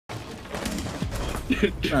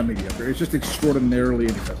Not mediocre. It's just extraordinarily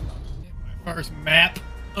inaccessible. My first map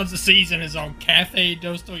of the season is on Cafe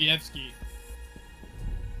Dostoevsky.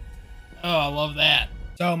 Oh, I love that.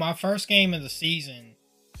 So my first game of the season,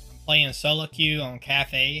 I'm playing solo queue on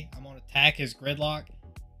Cafe. I'm going to attack his gridlock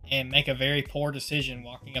and make a very poor decision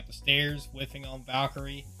walking up the stairs, whiffing on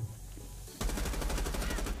Valkyrie.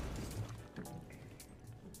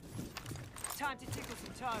 Time to tickle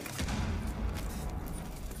some toes.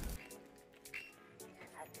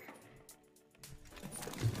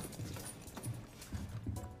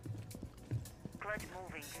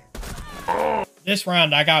 This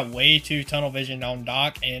round, I got way too tunnel vision on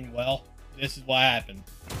Doc, and well, this is what happened.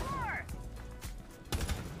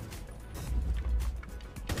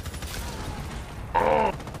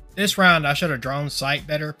 This round, I should have drawn sight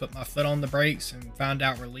better, put my foot on the brakes, and found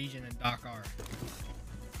out where Legion and Doc are.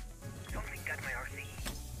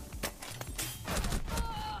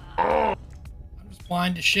 I'm just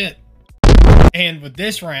blind to shit. And with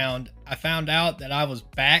this round, I found out that I was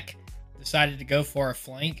back, decided to go for a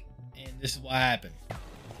flank, and this is what happened.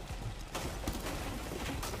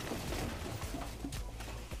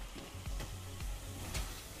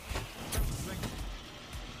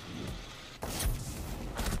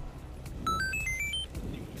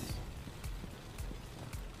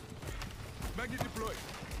 Magnet deployed.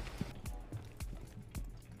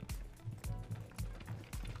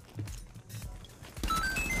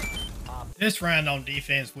 This round on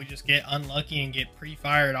defense, we just get unlucky and get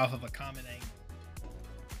pre-fired off of a common angle.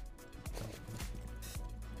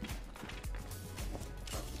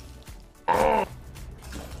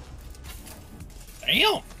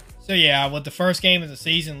 Damn! So yeah, with the first game of the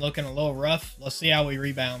season looking a little rough, let's see how we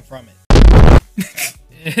rebound from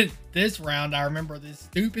it. This round, I remember this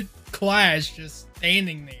stupid Clash just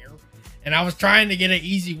standing there, and I was trying to get an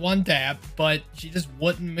easy one tap, but she just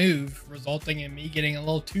wouldn't move, resulting in me getting a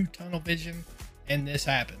little too tunnel vision, and this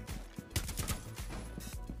happened.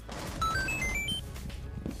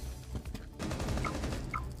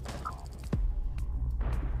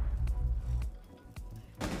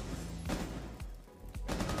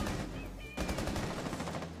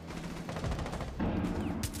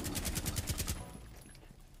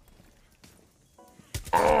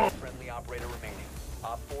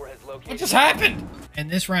 What just happened? In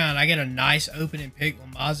this round, I get a nice opening pick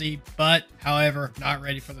with Mozzie, but, however, not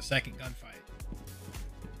ready for the second gunfight.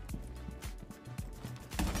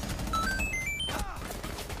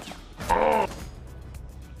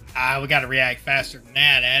 We gotta react faster than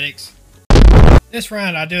that, addicts. This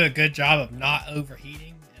round, I do a good job of not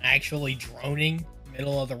overheating and actually droning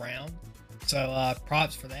middle of the round. So,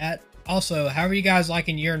 props for that. Also, how are you guys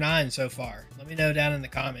liking year 9 so far? Let me know down in the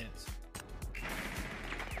comments.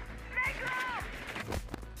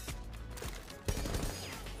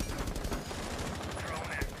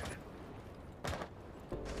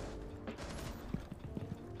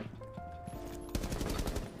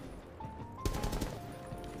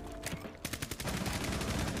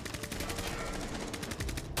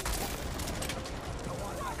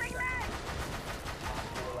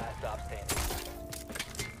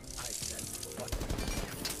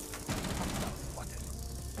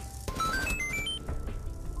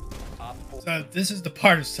 So this is the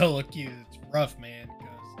part of solo queue that's rough, man,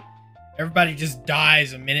 because everybody just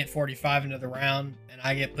dies a minute 45 into the round, and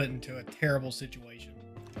I get put into a terrible situation.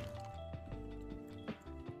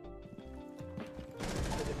 The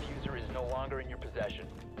diffuser is no longer in your possession.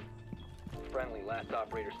 Friendly, last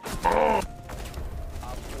operator. Op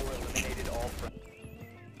 4 eliminated all friendly.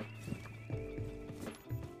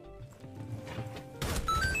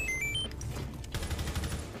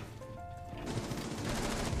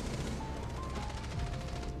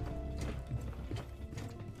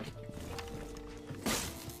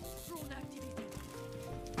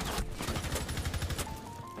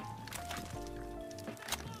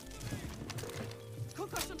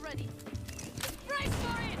 Ready. Brace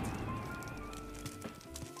for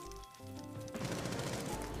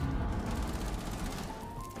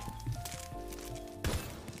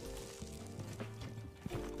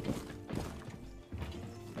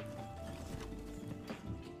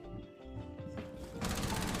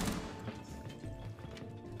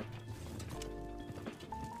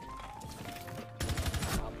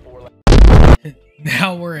it!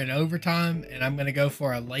 Now we're in overtime, and I'm going to go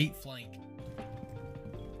for a late flank.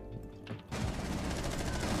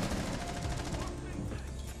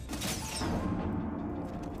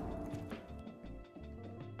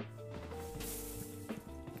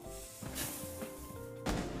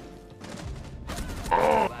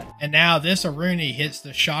 And now this Aruni hits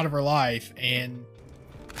the shot of her life, and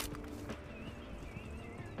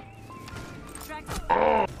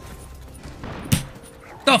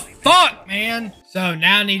The fuck, man? So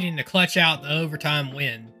now needing to clutch out the overtime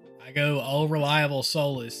win, I go all reliable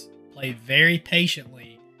Solus, play very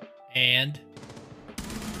patiently, and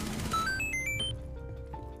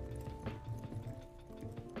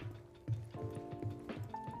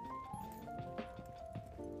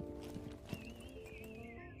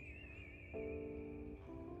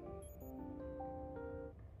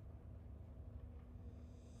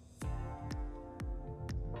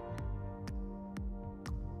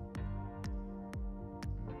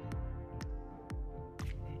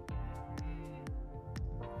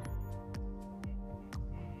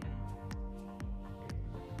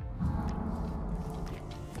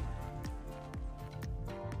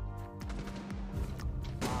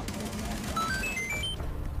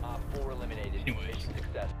Op 4 eliminated. Anyways. Mission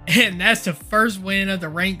success. And that's the first win of the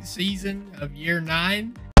ranked season of year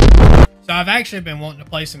 9. So I've actually been wanting to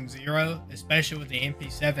play some Zero, especially with the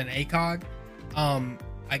MP7 ACOG.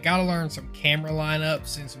 I gotta learn some camera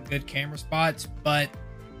lineups and some good camera spots, but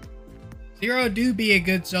Zero do be a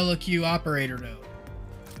good solo queue operator though.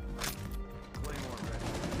 Claymore ready.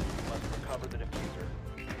 Must recover the diffuser.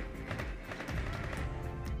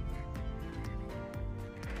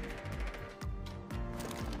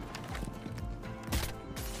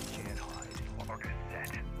 Can't hide. Target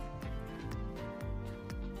set.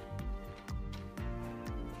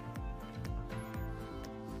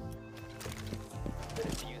 The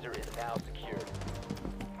diffuser is now secured.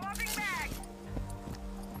 One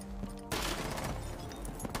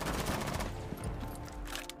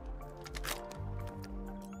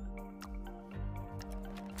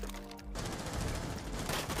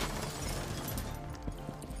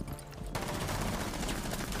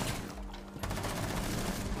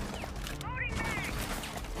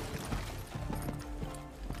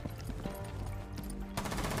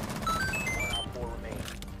Op 4 remaining.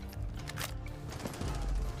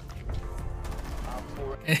 Op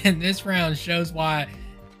 4 And this round shows why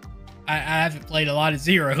I haven't played a lot of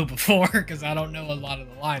Zero before, because I don't know a lot of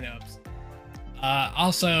the lineups.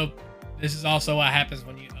 Also, this is also what happens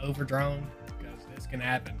when you over drone, because this can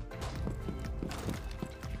happen.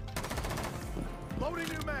 Loading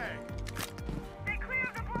new mag. They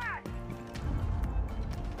cleared the blast!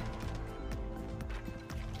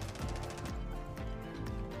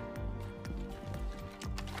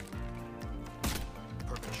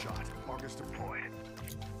 Perfect shot. Argus deployed.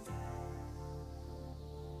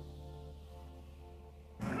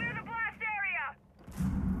 Clear the blast area!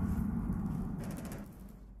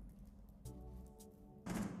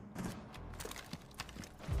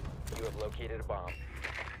 You have located a bomb.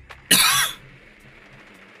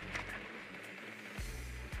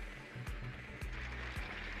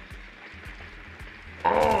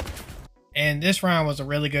 And this round was a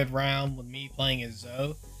really good round with me playing as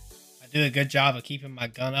Zoe. I do a good job of keeping my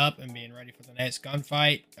gun up and being ready for the next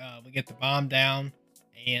gunfight. We get the bomb down,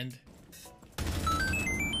 and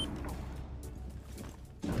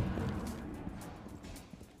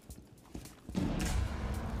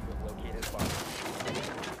You have located a bomb.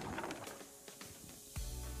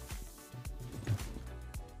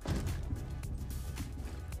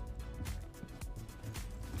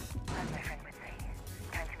 As my friend would say,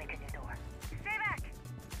 time to make a new door. Stay back!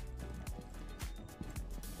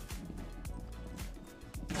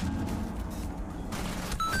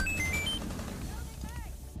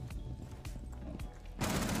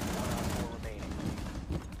 One Op 4 remaining.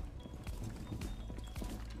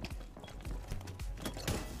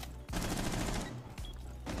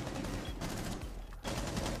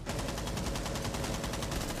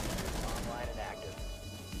 Online and active.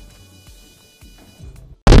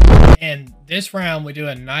 And this round, we do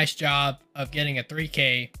a nice job of getting a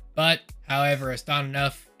 3K, but however, it's not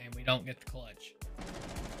enough and we don't get the clutch.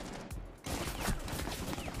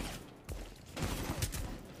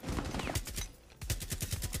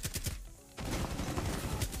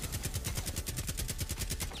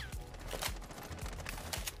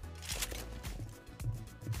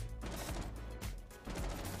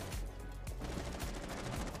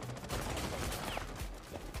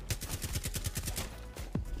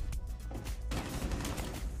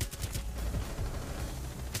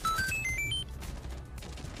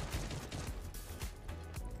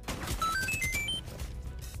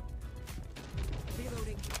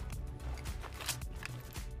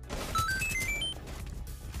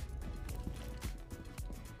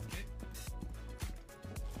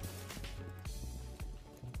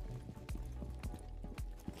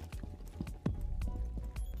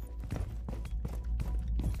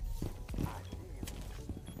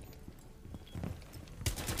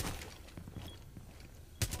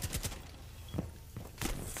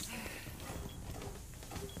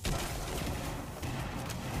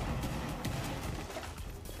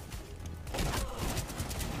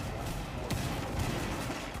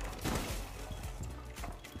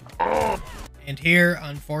 And here,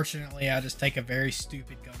 unfortunately, I just take a very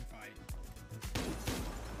stupid gunfight.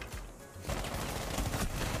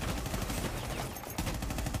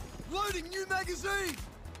 Loading new magazine!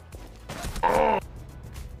 That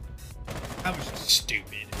was just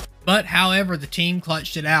stupid. But, however, the team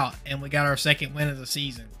clutched it out, and we got our second win of the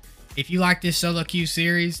season. If you like this solo queue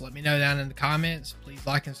series, let me know down in the comments. Please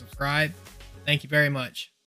like and subscribe. Thank you very much.